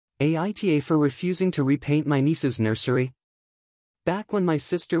AITA for refusing to repaint my niece's nursery. Back when my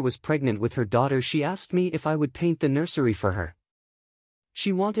sister was pregnant with her daughter, she asked me if I would paint the nursery for her.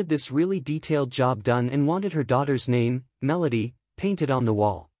 She wanted this really detailed job done and wanted her daughter's name, Melody, painted on the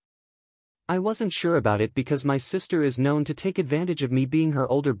wall. I wasn't sure about it because my sister is known to take advantage of me being her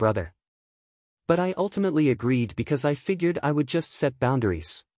older brother. But I ultimately agreed because I figured I would just set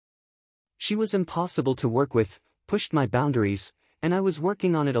boundaries. She was impossible to work with, pushed my boundaries, and I was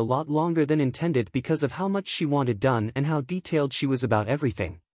working on it a lot longer than intended because of how much she wanted done and how detailed she was about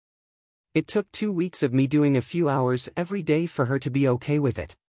everything. It took 2 weeks of me doing a few hours every day for her to be okay with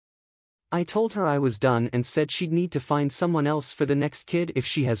it. I told her I was done and said she'd need to find someone else for the next kid if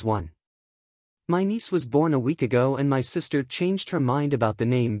she has one. My niece was born a week ago and my sister changed her mind about the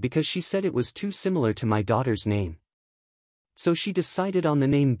name because she said it was too similar to my daughter's name. So she decided on the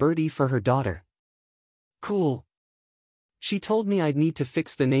name Birdie for her daughter. Cool. She told me I'd need to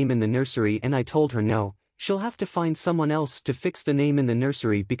fix the name in the nursery and I told her no, she'll have to find someone else to fix the name in the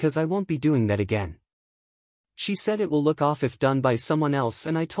nursery because I won't be doing that again. She said it will look off if done by someone else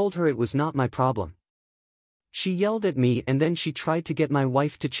and I told her it was not my problem. She yelled at me and then she tried to get my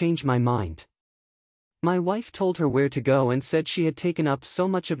wife to change my mind. My wife told her where to go and said she had taken up so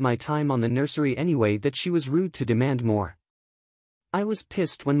much of my time on the nursery anyway that she was rude to demand more. I was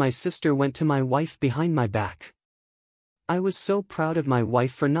pissed when my sister went to my wife behind my back. I was so proud of my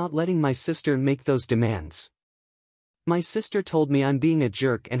wife for not letting my sister make those demands. My sister told me I'm being a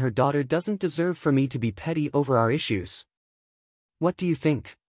jerk and her daughter doesn't deserve for me to be petty over our issues. What do you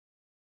think?